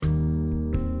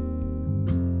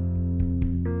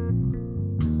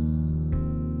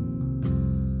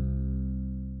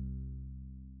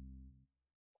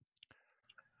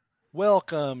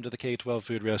Welcome to the K-12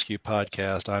 Food Rescue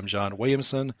Podcast. I'm John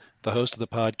Williamson, the host of the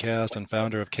podcast and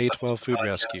founder of K-12 Food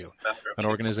Rescue, an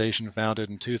organization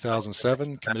founded in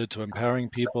 2007 committed to empowering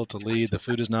people to lead the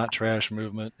food is not trash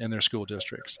movement in their school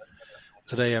districts.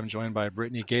 Today I'm joined by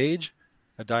Brittany Gage,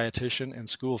 a dietitian and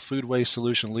school food waste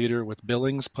solution leader with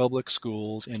Billings Public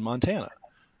Schools in Montana.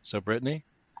 So Brittany,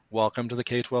 welcome to the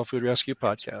K-12 Food Rescue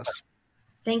Podcast.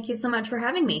 Thank you so much for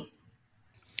having me.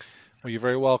 Well, you're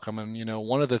very welcome. And,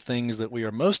 one of the things that we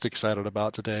are most excited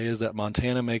about today is that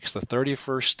Montana makes the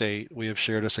 31st state we have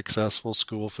shared a successful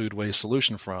school food waste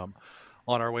solution from,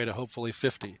 on our way to hopefully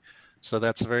 50. So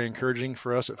that's very encouraging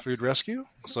for us at Food Rescue.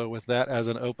 So with that as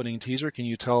an opening teaser, can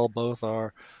you tell both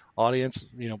our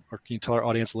audience, or can you tell our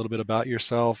audience a little bit about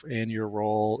yourself and your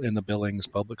role in the Billings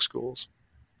Public Schools?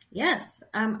 Yes,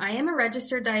 I am a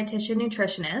registered dietitian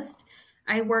nutritionist.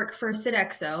 I work for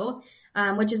Sodexo,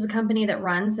 which is a company that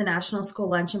runs the National School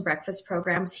Lunch and Breakfast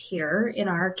programs here in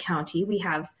our county. We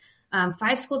have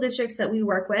 5 school districts that we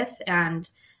work with, and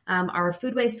our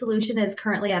food waste solution is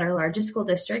currently at our largest school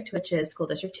district, which is School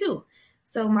District 2.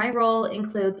 So my role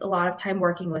includes a lot of time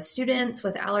working with students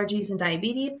with allergies and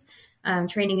diabetes,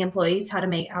 training employees how to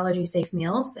make allergy-safe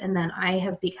meals, and then I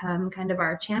have become kind of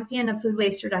our champion of food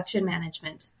waste reduction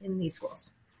management in these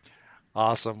schools.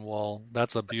 Awesome. Well,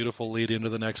 that's a beautiful lead into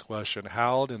the next question.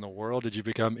 How in the world did you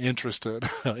become interested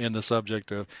in the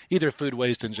subject of either food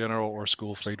waste in general or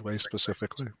school food waste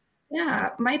specifically?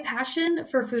 Yeah, my passion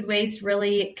for food waste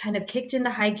really kind of kicked into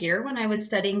high gear when I was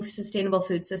studying sustainable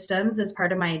food systems as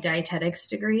part of my dietetics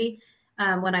degree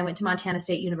when I went to Montana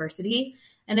State University.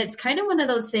 And it's kind of one of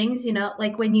those things,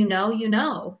 like when you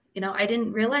know. I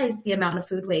didn't realize the amount of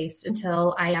food waste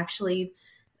until I actually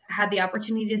had the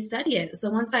opportunity to study it. So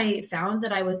once I found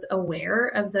that I was aware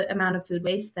of the amount of food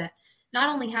waste that not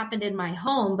only happened in my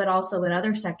home, but also in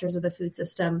other sectors of the food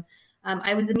system,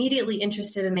 I was immediately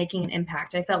interested in making an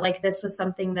impact. I felt like this was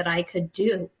something that I could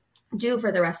do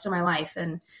for the rest of my life.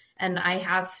 And I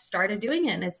have started doing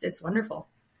it, and it's wonderful.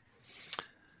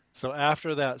 So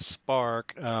after that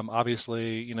spark,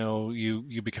 obviously,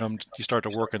 you start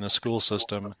to work in the school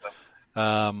system.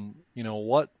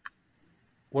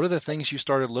 What are the things you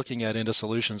started looking at into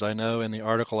solutions? I know in the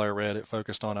article I read, it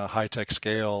focused on a high-tech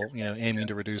scale, aiming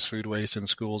to reduce food waste in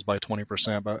schools by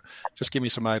 20%. But just give me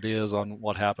some ideas on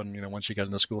what happened, once you got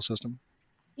in the school system.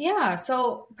 Yeah.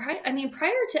 So,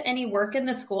 prior to any work in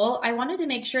the school, I wanted to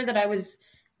make sure that I was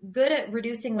good at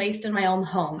reducing waste in my own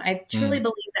home. I truly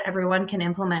believe that everyone can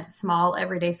implement small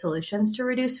everyday solutions to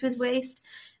reduce food waste.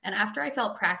 And after I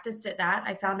felt practiced at that,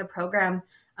 I found a program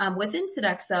within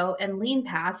Sodexo and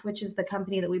LeanPath, which is the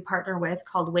company that we partner with,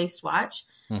 called Waste Watch.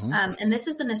 And this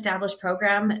is an established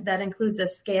program that includes a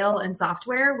scale and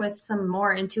software with some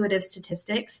more intuitive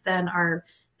statistics than our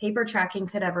paper tracking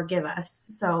could ever give us.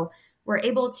 So we were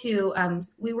able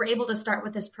to start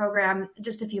with this program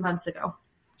just a few months ago.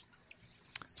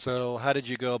 So how did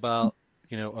you go about,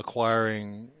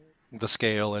 acquiring the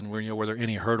scale, and were there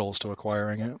any hurdles to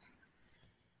acquiring it?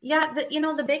 Yeah,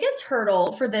 the biggest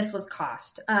hurdle for this was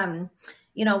cost.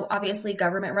 Obviously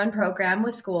government run program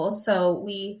with schools, so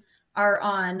we are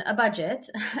on a budget,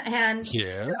 and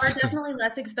there are definitely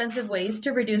less expensive ways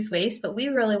to reduce waste, but we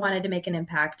really wanted to make an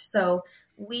impact. So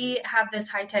we have this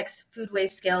high-tech food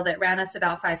waste scale that ran us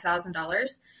about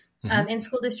 $5,000. In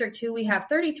School District 2, we have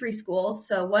 33 schools,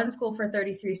 so one school for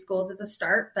 33 schools is a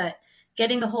start, but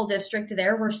getting the whole district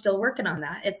there, we're still working on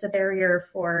that. It's a barrier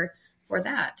for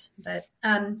that. But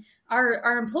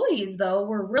our employees, though,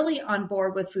 were really on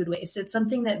board with food waste. It's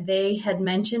something that they had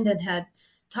mentioned and had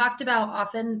talked about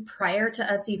often prior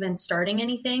to us even starting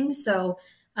anything. So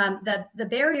the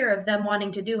barrier of them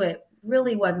wanting to do it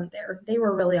really wasn't there. They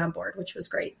were really on board, which was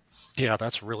great. Yeah,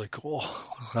 that's really cool.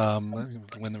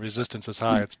 When the resistance is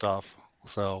high, it's tough.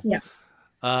 So yeah.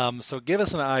 So give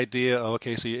us an idea.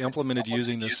 Okay, so you implemented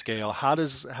using the scale. How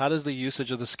does the usage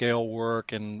of the scale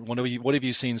work, and what have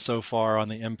you seen so far on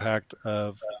the impact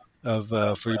of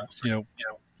food,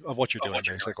 of what you're doing,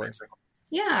 basically?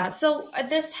 Yeah. So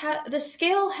the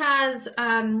scale has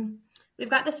we've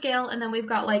got the scale, and then we've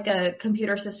got like a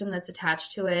computer system that's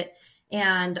attached to it,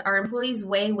 and our employees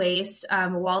weigh waste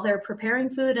while they're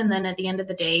preparing food, and then at the end of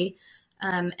the day,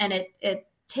 and it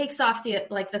takes off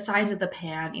the size of the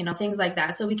pan, things like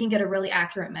that. So we can get a really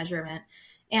accurate measurement.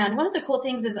 And one of the cool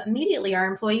things is immediately our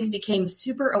employees became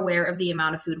super aware of the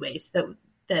amount of food waste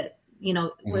that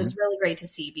was really great to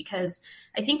see, because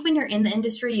I think when you're in the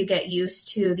industry, you get used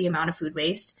to the amount of food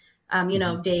waste,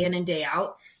 day in and day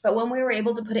out. But when we were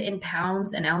able to put it in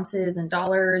pounds and ounces and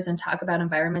dollars and talk about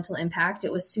environmental impact,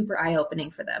 it was super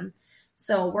eye-opening for them.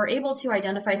 So we're able to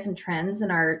identify some trends in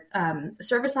our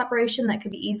service operation that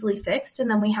could be easily fixed. And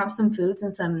then we have some foods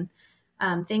and some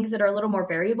things that are a little more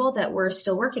variable that we're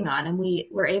still working on. And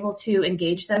we're able to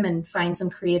engage them and find some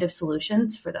creative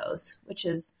solutions for those, which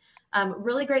is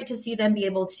really great to see them be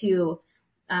able to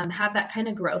have that kind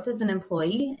of growth as an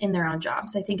employee in their own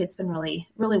jobs. I think it's been really,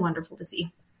 really wonderful to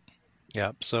see.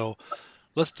 Yeah. So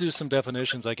let's do some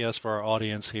definitions, I guess, for our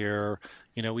audience here.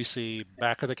 We see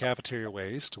back of the cafeteria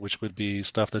waste, which would be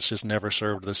stuff that's just never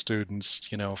served to the students,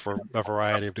 for a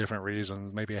variety of different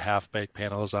reasons, maybe a half-baked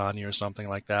pan of lasagna or something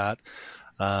like that.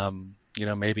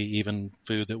 Maybe even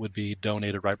food that would be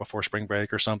donated right before spring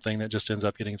break or something that just ends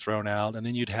up getting thrown out. And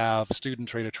then you'd have student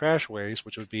traded trash waste,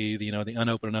 which would be, the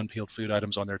unopened and unpeeled food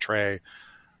items on their tray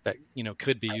that,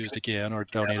 could be used again or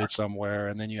donated somewhere.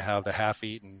 And then you have the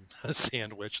half-eaten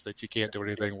sandwich that you can't do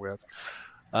anything with.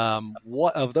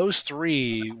 What of those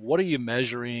three, what are you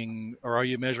measuring, or are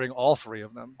you measuring all three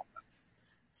of them?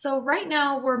 So right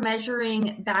now we're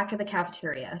measuring back of the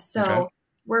cafeteria. So okay.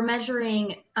 We're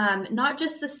measuring not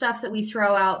just the stuff that we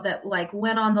throw out that like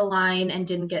went on the line and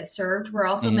didn't get served. We're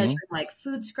also measuring like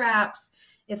food scraps.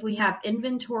 If we have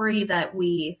inventory that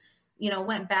we,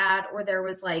 went bad, or there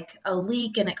was like a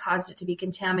leak and it caused it to be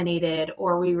contaminated,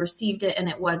 or we received it and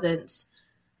it wasn't,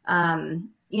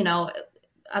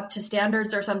 up to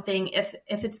standards or something. If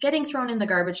it's getting thrown in the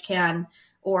garbage can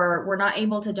or we're not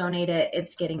able to donate it,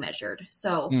 it's getting measured.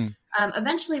 So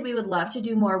eventually we would love to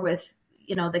do more with,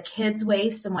 the kids'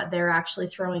 waste and what they're actually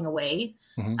throwing away.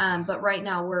 But right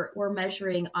now we're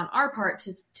measuring on our part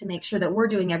to make sure that we're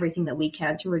doing everything that we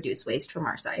can to reduce waste from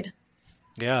our side.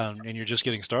 Yeah. And you're just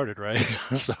getting started, right?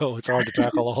 So it's hard to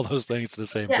tackle all those things at the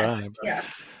same time.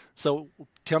 Yes. So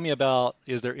tell me about,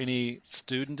 is there any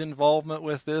student involvement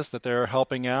with this that they're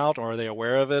helping out, or are they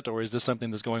aware of it? Or is this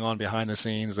something that's going on behind the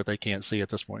scenes that they can't see at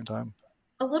this point in time?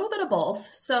 A little bit of both.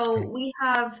 So we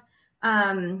have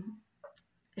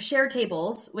share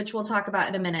tables, which we'll talk about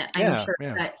in a minute. I'm sure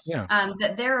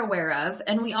that they're aware of.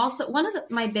 And we also, one of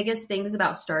my biggest things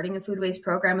about starting a food waste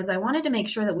program is I wanted to make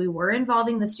sure that we were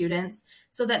involving the students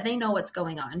so that they know what's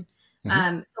going on.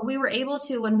 So we were able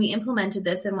to, when we implemented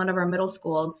this in one of our middle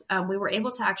schools, we were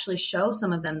able to actually show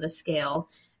some of them the scale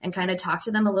and kind of talk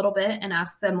to them a little bit and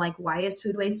ask them, like, why is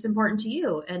food waste important to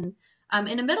you? And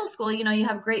in a middle school, you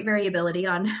have great variability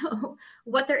on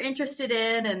what they're interested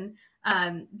in.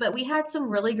 But we had some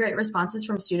really great responses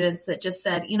from students that just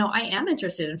said, I am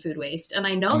interested in food waste and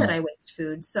I know that I waste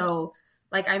food. So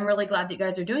like, I'm really glad that you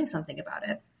guys are doing something about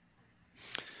it.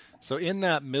 So in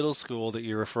that middle school that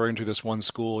you're referring to, this one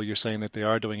school, you're saying that they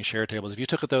are doing share tables. If you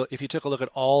took a look at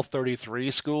all 33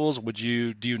 schools,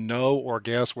 do you know or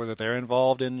guess whether they're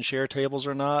involved in share tables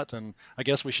or not? And I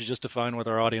guess we should just define with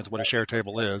our audience what a share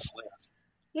table is.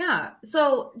 Yeah.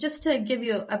 So just to give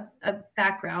you a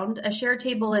background, a share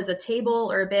table is a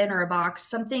table or a bin or a box,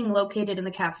 something located in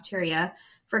the cafeteria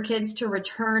for kids to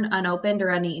return unopened or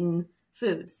uneaten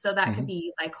foods. So that could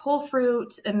be like whole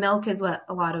fruit, and milk is what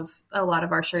a lot of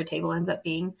our share table ends up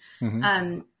being.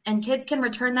 And kids can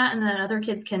return that, and then other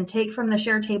kids can take from the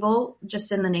share table,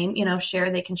 just in the name, share.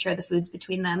 They can share the foods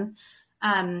between them.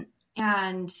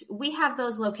 And we have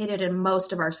those located in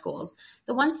most of our schools.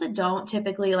 The ones that don't,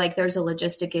 typically, like there's a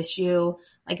logistic issue,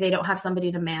 like they don't have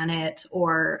somebody to man it,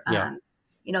 or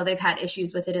they've had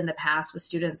issues with it in the past with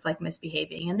students like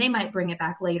misbehaving, and they might bring it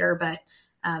back later. But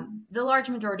the large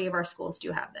majority of our schools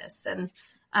do have this. And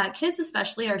kids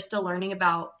especially are still learning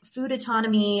about food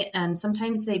autonomy, and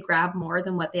sometimes they grab more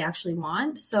than what they actually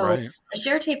want. So a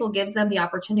share table gives them the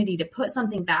opportunity to put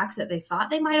something back that they thought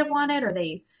they might have wanted, or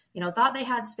they thought they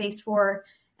had space for,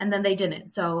 and then they didn't.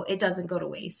 So it doesn't go to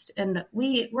waste. And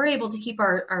we're able to keep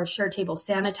our share table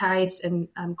sanitized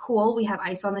and cool. We have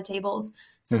ice on the tables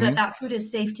so that food is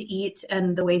safe to eat,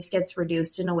 and the waste gets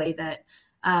reduced in a way that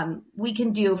we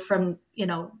can do from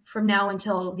now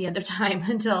until the end of time,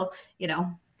 until.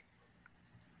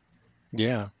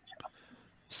 Yeah.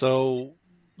 So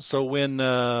when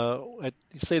at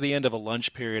say the end of a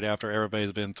lunch period after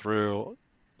everybody's been through,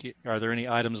 are there any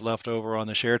items left over on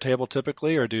the share table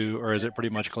typically, or is it pretty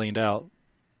much cleaned out?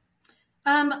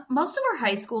 Most of our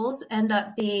high schools end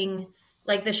up being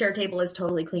like the share table is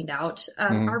totally cleaned out.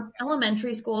 Our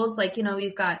elementary schools,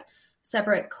 we've got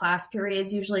separate class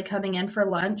periods usually coming in for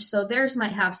lunch, so theirs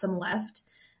might have some left.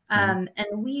 And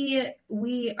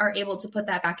we are able to put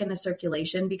that back into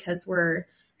circulation because we're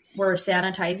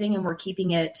sanitizing and we're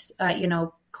keeping it,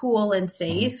 cool and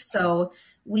safe. So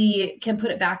we can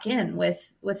put it back in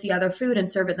with the other food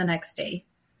and serve it the next day.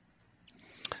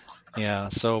 Yeah.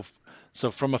 So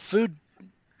from a food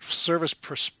service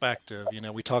perspective,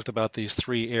 we talked about these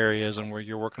 3 areas and where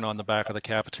you're working on the back of the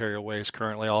cafeteria waste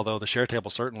currently, although the share table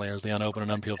certainly has the unopened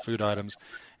and unpeeled food items.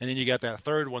 And then you got that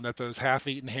third one, that those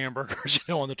half-eaten hamburgers,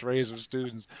 on the trays of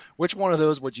students. Which one of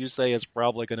those would you say is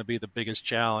probably going to be the biggest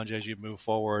challenge as you move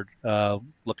forward,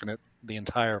 looking at the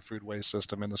entire food waste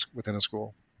system within a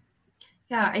school?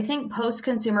 Yeah, I think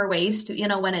post-consumer waste,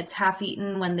 when it's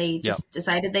half-eaten, when they just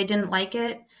decided they didn't like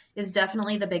it, is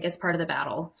definitely the biggest part of the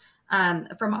battle.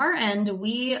 From our end,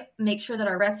 we make sure that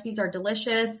our recipes are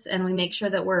delicious and we make sure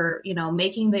that we're,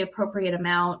 making the appropriate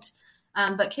amount.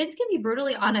 But kids can be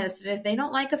brutally honest. If they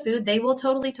don't like a food, they will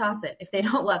totally toss it if they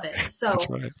don't love it. So, that's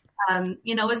right.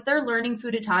 As they're learning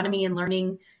food autonomy and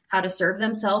learning how to serve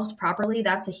themselves properly,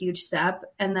 that's a huge step.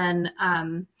 And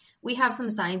then we have some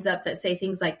signs up that say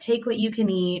things like, take what you can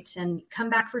eat and come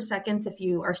back for seconds if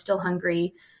you are still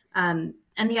hungry.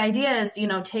 And the idea is,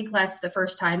 take less the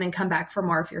first time and come back for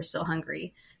more if you're still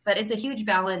hungry. But it's a huge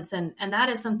balance. And that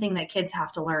is something that kids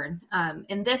have to learn.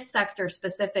 In this sector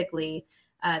specifically,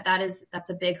 that's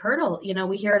a big hurdle.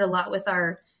 We hear it a lot with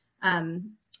our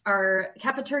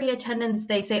cafeteria attendants.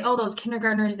 They say, oh, those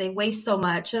kindergartners, they waste so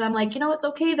much. And I'm like, it's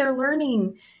okay. They're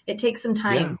learning. It takes some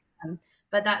time. Yeah.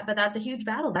 But that's a huge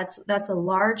battle. That's a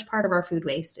large part of our food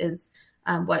waste is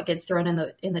what gets thrown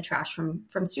in the trash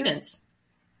from students.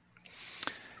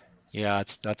 Yeah,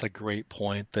 that's a great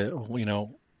point that,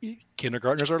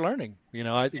 kindergartners are learning. We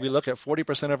look at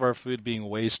 40% of our food being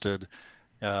wasted.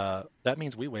 That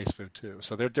means we waste food too.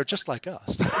 So they're just like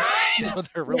us.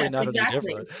 They're really not any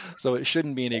different. So it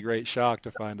shouldn't be any great shock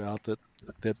to find out that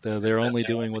they're only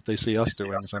doing what they see us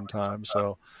doing sometimes.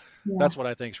 So that's what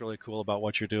I think is really cool about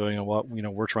what you're doing and what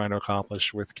we're trying to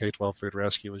accomplish with K-12 Food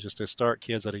Rescue is just to start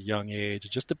kids at a young age,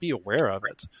 just to be aware of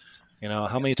it.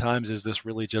 How many times is this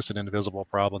really just an invisible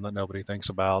problem that nobody thinks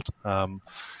about?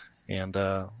 And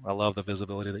I love the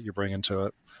visibility that you bring into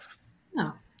it.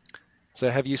 Yeah. So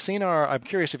I'm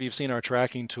curious if you've seen our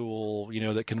tracking tool,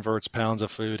 that converts pounds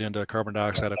of food into carbon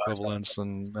dioxide equivalents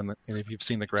and if you've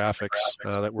seen the graphics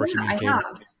that we're communicating. I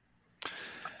have.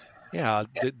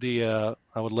 Yeah.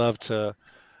 I would love to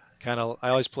I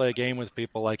always play a game with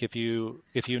people. Like if you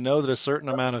know that a certain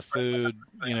amount of food,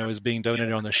 is being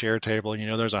donated on the share table,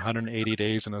 and there's 180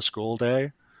 days in a school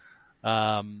day,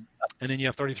 and then you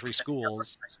have 33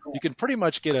 schools, you can pretty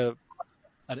much get an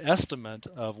estimate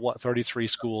of what 33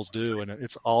 schools do, and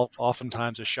it's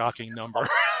oftentimes a shocking number.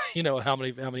 How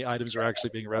many items are actually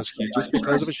being rescued just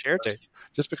because of a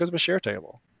share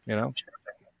table.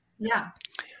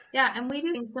 Yeah, and we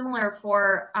do things similar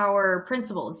for our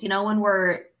principals. When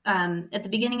we're at the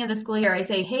beginning of the school year, I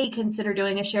say, hey, consider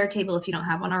doing a share table if you don't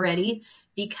have one already,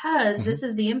 because this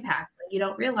is the impact. You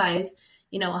don't realize,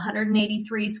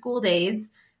 183 school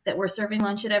days that we're serving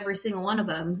lunch at every single one of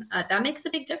them. That makes a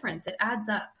big difference. It adds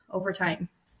up over time.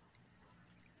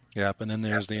 Yep, and then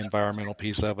there's the environmental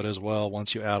piece of it as well.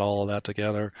 Once you add all of that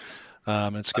together,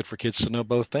 it's good for kids to know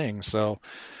both things. So,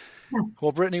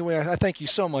 well, Brittany, I thank you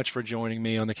so much for joining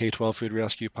me on the K-12 Food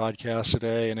Rescue podcast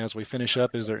today. And as we finish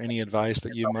up, is there any advice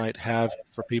that you might have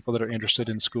for people that are interested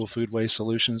in school food waste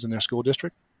solutions in their school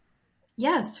district?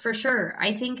 Yes, for sure.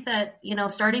 I think that,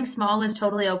 starting small is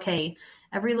totally okay.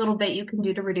 Every little bit you can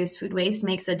do to reduce food waste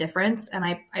makes a difference. And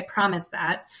I promise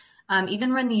that.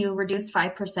 Even when you reduce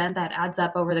 5%, that adds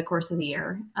up over the course of the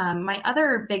year. My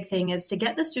other big thing is to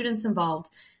get the students involved.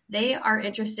 They are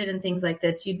interested in things like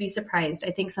this. You'd be surprised.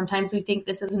 I think sometimes we think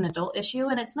this is an adult issue,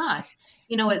 and it's not.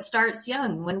 It starts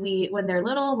young when they're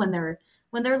little, when they're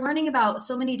learning about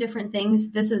so many different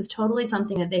things. This is totally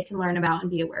something that they can learn about and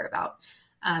be aware about.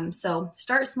 So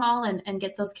start small and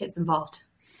get those kids involved.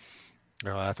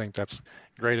 No, I think that's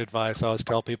great advice. I always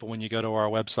tell people when you go to our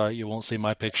website, you won't see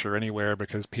my picture anywhere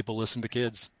because people listen to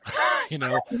kids.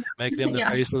 Make them the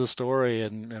face of the story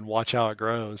and watch how it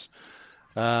grows.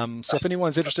 So if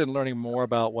anyone's interested in learning more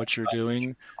about what you're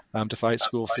doing to fight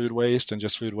school food waste and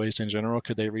just food waste in general,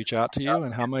 could they reach out to you,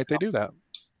 and how might they do that?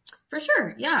 For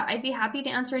sure. Yeah, I'd be happy to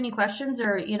answer any questions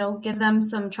or, give them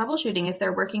some troubleshooting if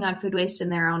they're working on food waste in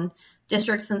their own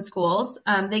districts and schools.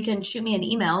 They can shoot me an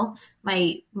email.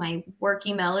 My work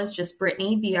email is just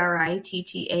Brittany,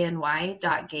 BRITTANY.Gage,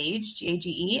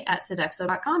 GAGE at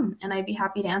Sodexo.com. And I'd be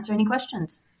happy to answer any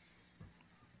questions.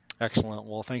 Excellent.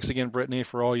 Well, thanks again, Brittany,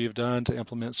 for all you've done to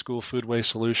implement school food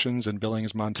waste solutions in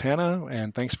Billings, Montana.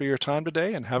 And thanks for your time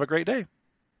today, and have a great day.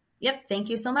 Yep. Thank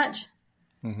you so much.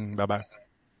 Bye-bye.